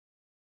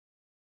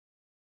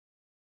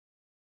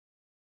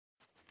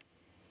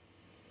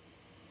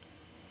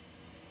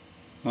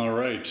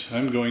Alright,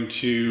 I'm going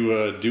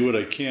to do what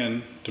I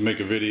can to make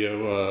a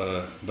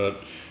video about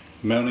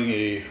mounting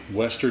a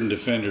Western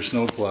Defender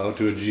snowplow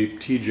to a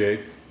Jeep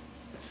TJ.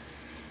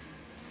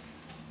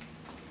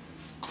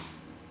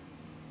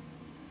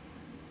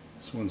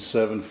 This one's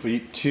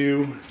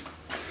 7'2"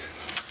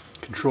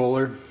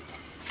 controller.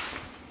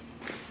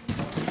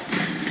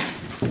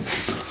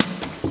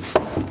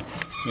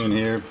 In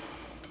here,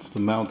 it's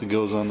the mount that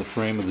goes on the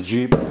frame of the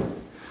Jeep.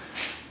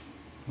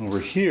 Over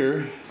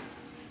here,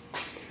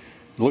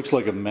 it looks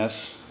like a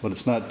mess, but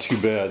it's not too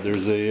bad.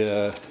 There's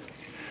a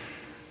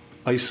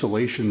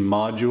isolation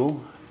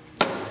module.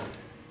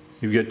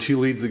 You've got two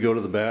leads that go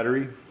to the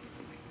battery.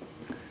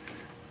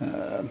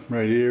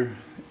 Right here,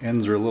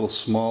 ends are a little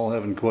small.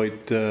 Haven't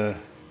quite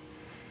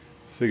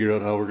figured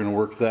out how we're going to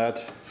work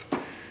that.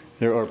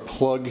 There are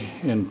plug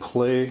and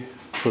play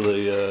for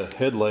the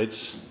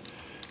headlights,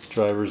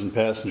 driver's and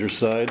passenger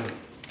side.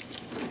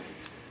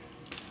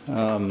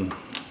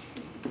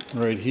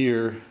 Right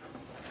here,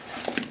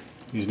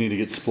 these need to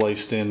get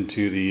spliced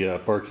into the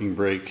parking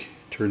brake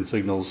turn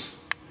signals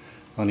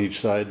on each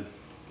side.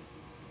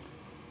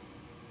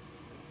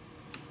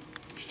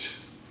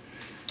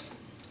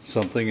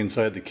 Something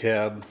inside the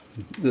cab.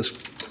 This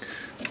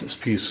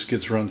piece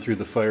gets run through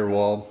the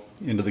firewall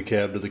into the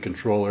cab to the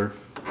controller.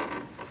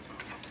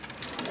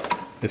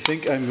 I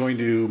think I'm going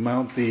to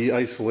mount the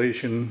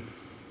isolation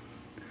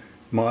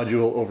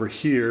module over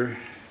here.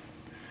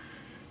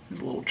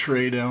 There's a little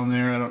tray down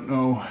there, I don't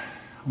know.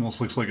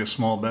 Almost looks like a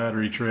small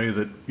battery tray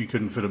that you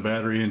couldn't fit a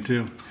battery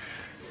into.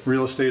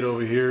 Real estate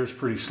over here is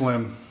pretty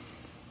slim.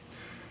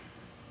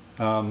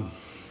 I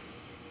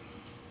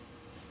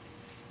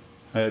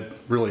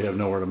really have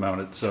nowhere to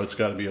mount it, so it's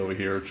got to be over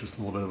here. It's just a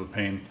little bit of a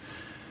pain.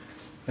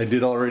 I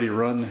did already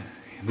run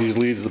these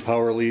leads, the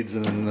power leads,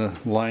 and then the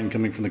line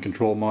coming from the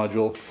control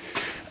module.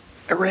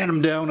 I ran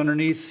them down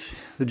underneath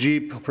the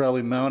Jeep. I'll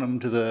probably mount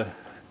them to the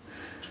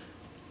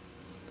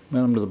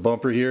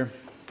bumper here,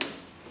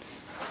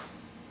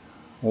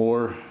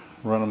 or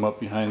run them up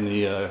behind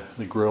the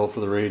grill for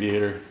the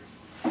radiator.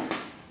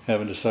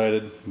 Haven't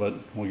decided, but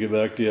we'll get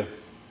back to you.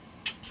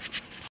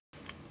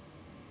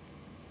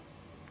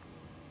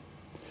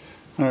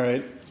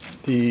 Alright,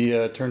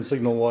 the turn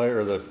signal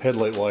wire, or the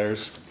headlight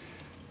wires,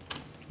 I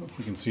don't know if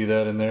we can see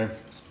that in there,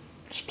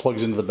 just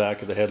plugs into the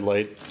back of the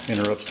headlight,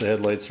 interrupts the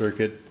headlight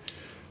circuit,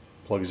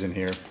 plugs in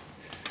here.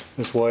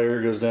 This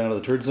wire goes down to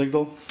the turn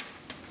signal.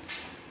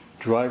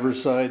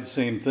 Driver's side,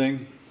 same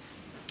thing.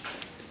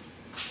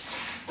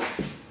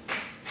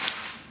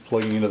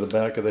 Plugging into the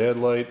back of the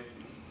headlight,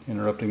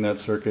 interrupting that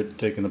circuit,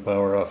 taking the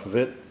power off of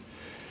it.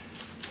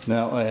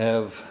 Now I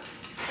have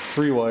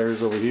three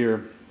wires over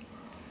here.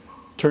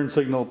 Turn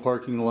signal,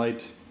 parking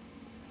light,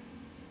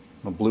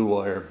 a blue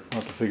wire.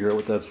 I'll have to figure out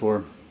what that's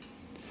for.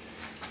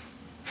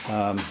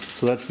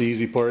 So that's the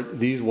easy part.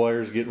 These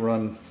wires get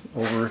run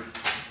over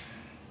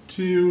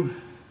to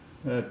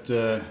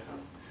that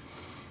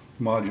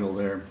module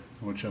there,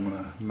 which I'm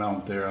going to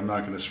mount there. I'm not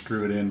going to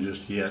screw it in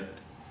just yet.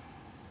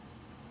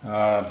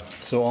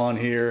 So on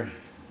here,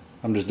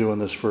 I'm just doing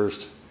this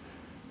first.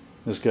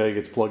 This guy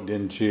gets plugged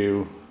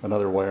into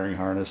another wiring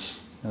harness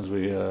as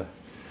we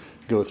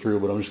go through,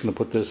 but I'm just going to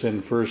put this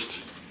in first,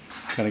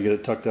 kind of get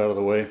it tucked out of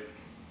the way.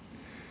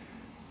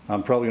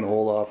 I'm probably going to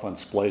hold off on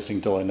splicing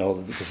till I know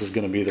that this is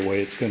going to be the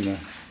way it's going to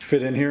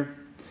fit in here.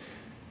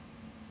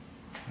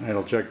 Alright,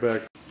 I'll check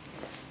back.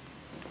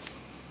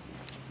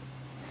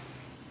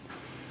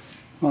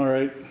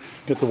 Alright,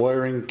 got the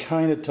wiring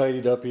kind of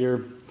tidied up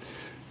here.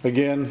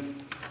 Again,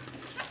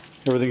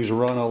 everything's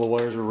run, all the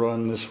wires are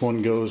run. This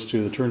one goes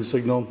to the turn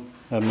signal.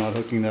 I'm not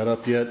hooking that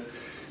up yet.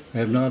 I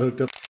have not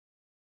hooked up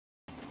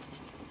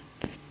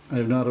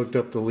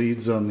the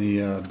leads on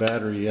the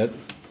battery yet.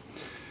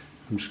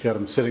 I've just got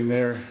them sitting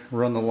there.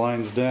 Run the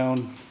lines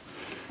down.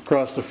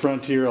 Across the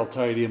front here, I'll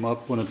tidy them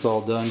up when it's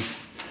all done.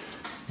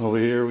 Over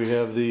here we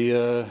have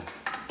the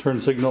turn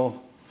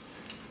signal,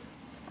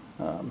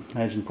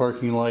 imagine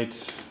parking light,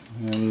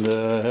 and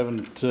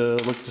haven't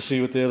looked to see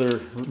what the other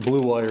blue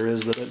wire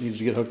is, but that needs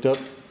to get hooked up.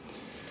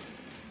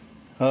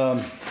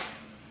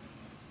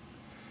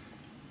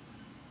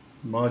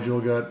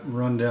 Module got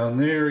run down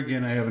there.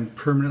 Again, I haven't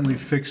permanently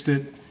fixed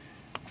it.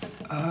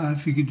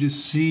 If you could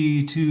just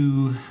see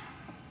to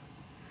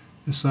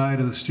the side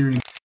of the steering,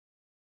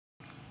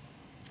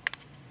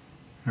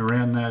 I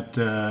ran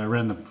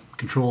the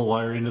control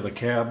wire into the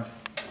cab.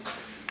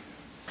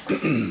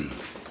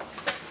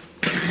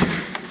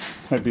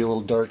 Might be a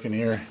little dark in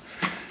here.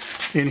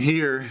 In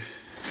here,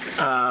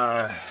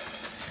 got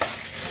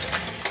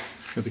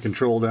the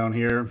control down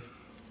here.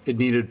 It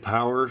needed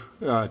power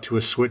to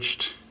a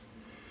switched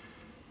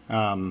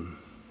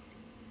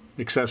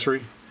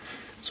accessory.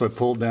 So I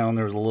pulled down,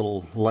 there was a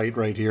little light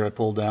right here. I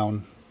pulled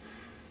down,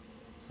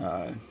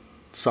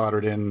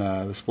 soldered in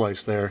the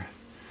splice there.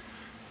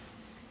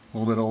 A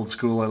little bit old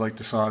school, I like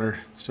to solder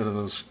instead of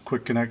those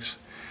quick connects.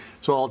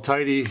 So all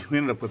tidy. We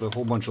ended up with a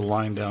whole bunch of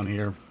line down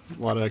here,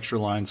 a lot of extra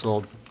line, so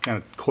I'll kind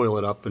of coil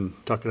it up and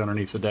tuck it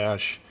underneath the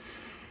dash.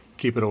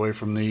 Keep it away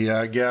from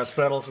the gas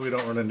pedal so we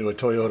don't run into a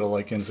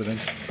Toyota-like incident.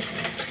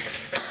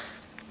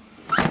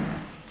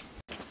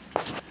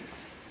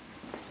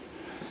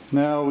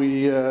 Now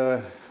we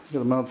gotta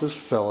mount this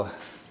fella.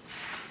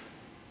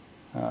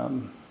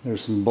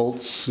 There's some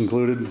bolts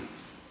included.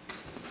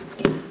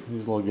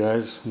 These little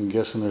guys. I'm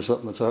guessing there's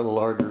something that's a little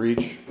hard to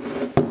reach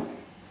in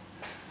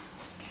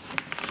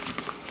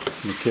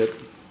the kit.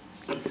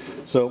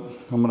 So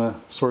I'm gonna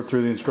sort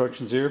through the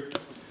instructions here,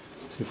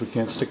 see if we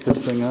can't stick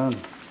this thing on.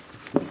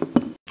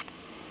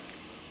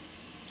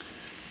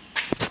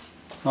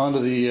 Onto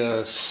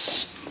the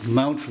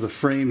mount for the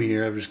frame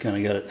here. I've just kind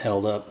of got it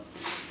held up.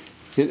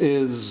 It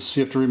is,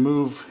 you have to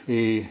remove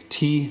a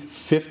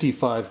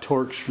T55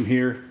 Torx from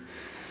here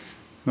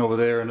and over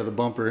there into the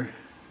bumper.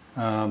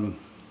 And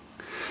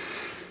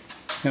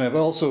I've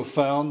also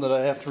found that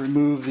I have to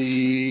remove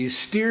the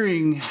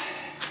steering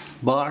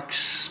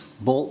box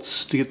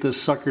bolts to get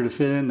this sucker to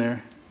fit in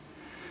there.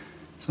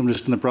 So I'm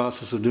just in the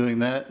process of doing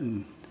that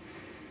and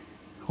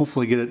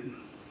hopefully get it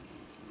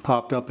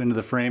popped up into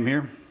the frame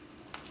here.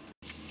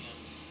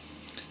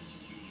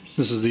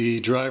 This is the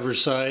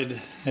driver's side.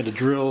 I had to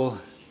drill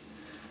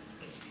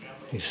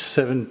a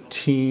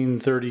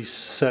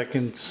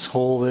 17/32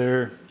 hole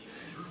there.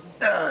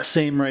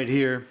 Same right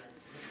here.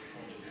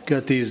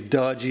 Got these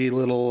dodgy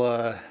little,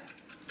 I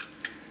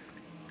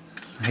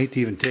hate to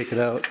even take it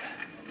out.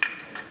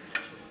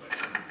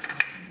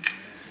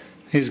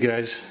 These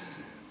guys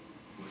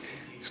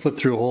slip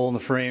through a hole in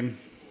the frame.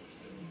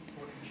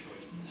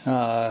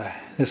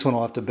 This one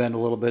will have to bend a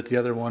little bit. The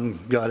other one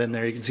got in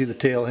there. You can see the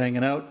tail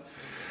hanging out.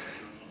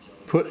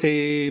 Put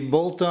a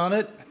bolt on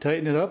it,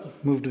 tighten it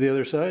up, move to the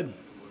other side.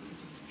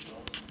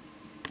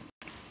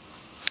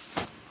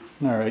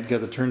 Alright, got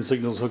the turn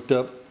signals hooked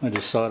up. I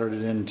just soldered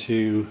it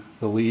into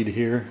the lead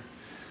here.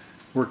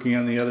 Working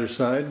on the other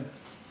side.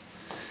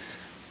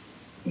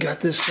 Got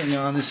this thing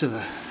on.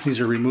 These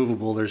are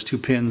removable. There's 2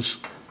 pins.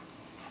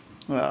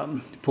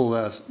 Pull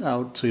that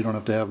out so you don't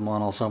have to have them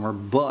on all summer.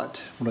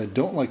 But what I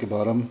don't like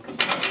about them,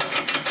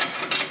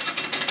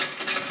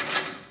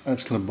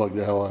 that's going to bug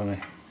the hell out of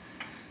me.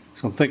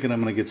 So I'm thinking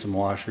I'm going to get some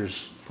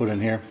washers put in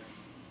here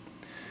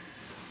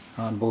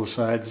on both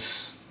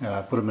sides.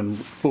 Put them in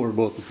where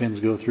both the pins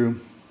go through.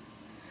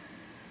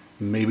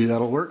 Maybe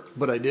that'll work,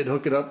 but I did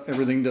hook it up.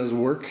 Everything does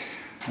work.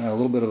 A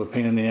little bit of a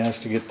pain in the ass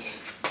to get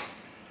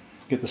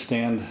the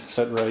stand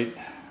set right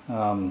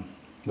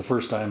the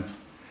first time.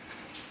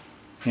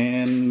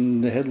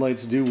 And the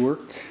headlights do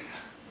work.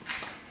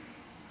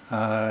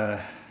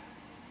 And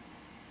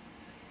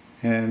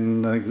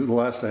I think the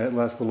last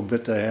little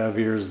bit I have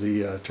here is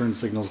the turn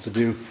signals to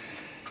do.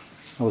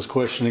 I was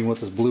questioning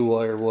what this blue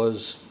wire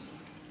was.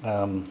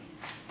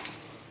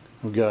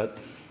 We've got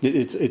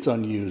it's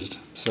unused,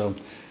 so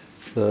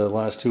the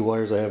last 2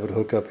 wires I have to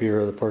hook up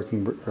here are the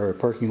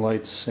parking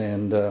lights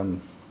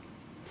and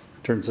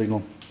turn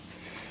signal,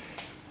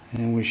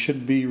 and we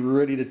should be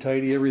ready to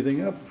tidy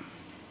everything up.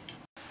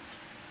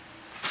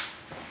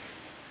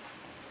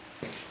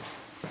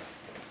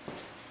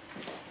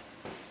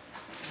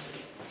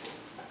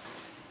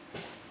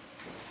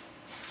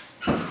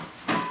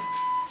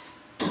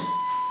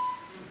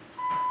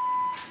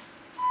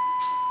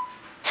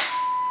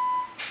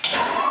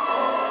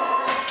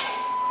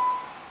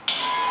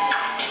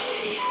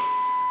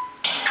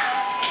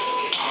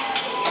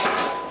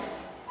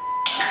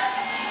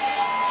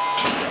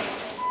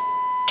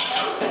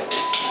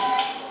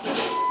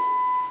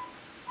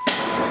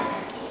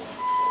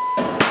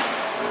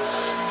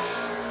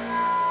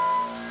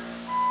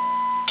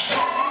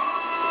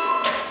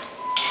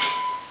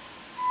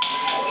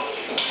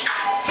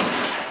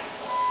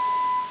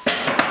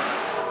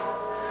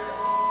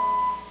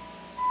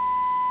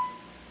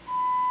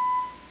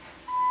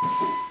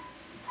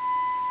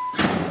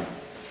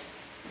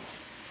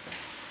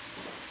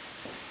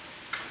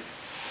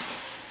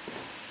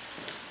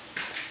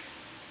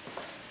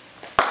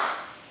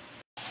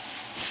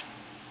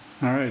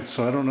 Alright,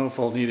 so I don't know if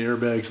I'll need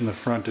airbags in the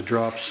front. It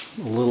drops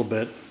a little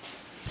bit.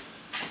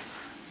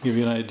 Give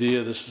you an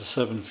idea, this is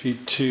 7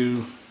 feet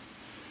 2.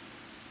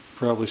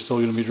 Probably still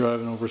going to be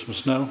driving over some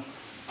snow.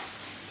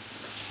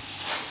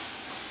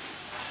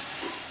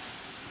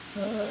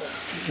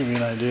 Give you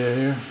an idea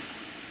here.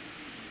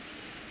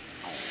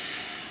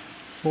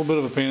 It's a little bit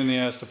of a pain in the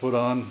ass to put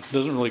on. It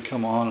doesn't really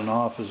come on and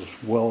off as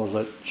well as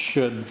it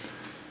should.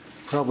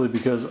 Probably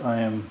because I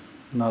am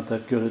not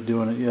that good at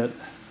doing it yet.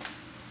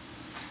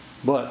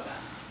 But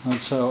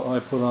that's how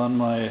I put on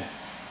my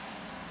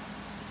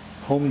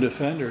home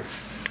defender.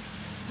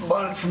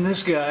 Bought it from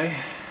this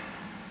guy.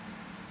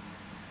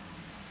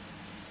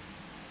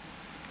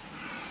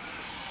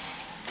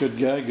 Good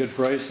guy, good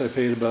price. I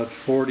paid about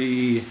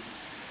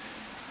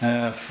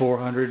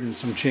 $4,400 and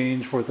some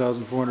change,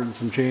 $4,400 and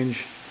some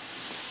change.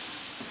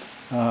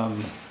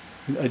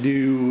 I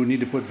do need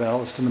to put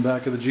ballast in the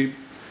back of the Jeep.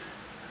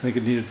 I think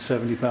it needed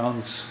 70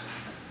 pounds.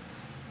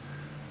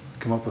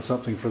 Come up with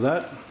something for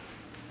that.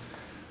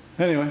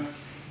 Anyway,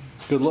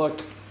 good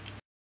luck.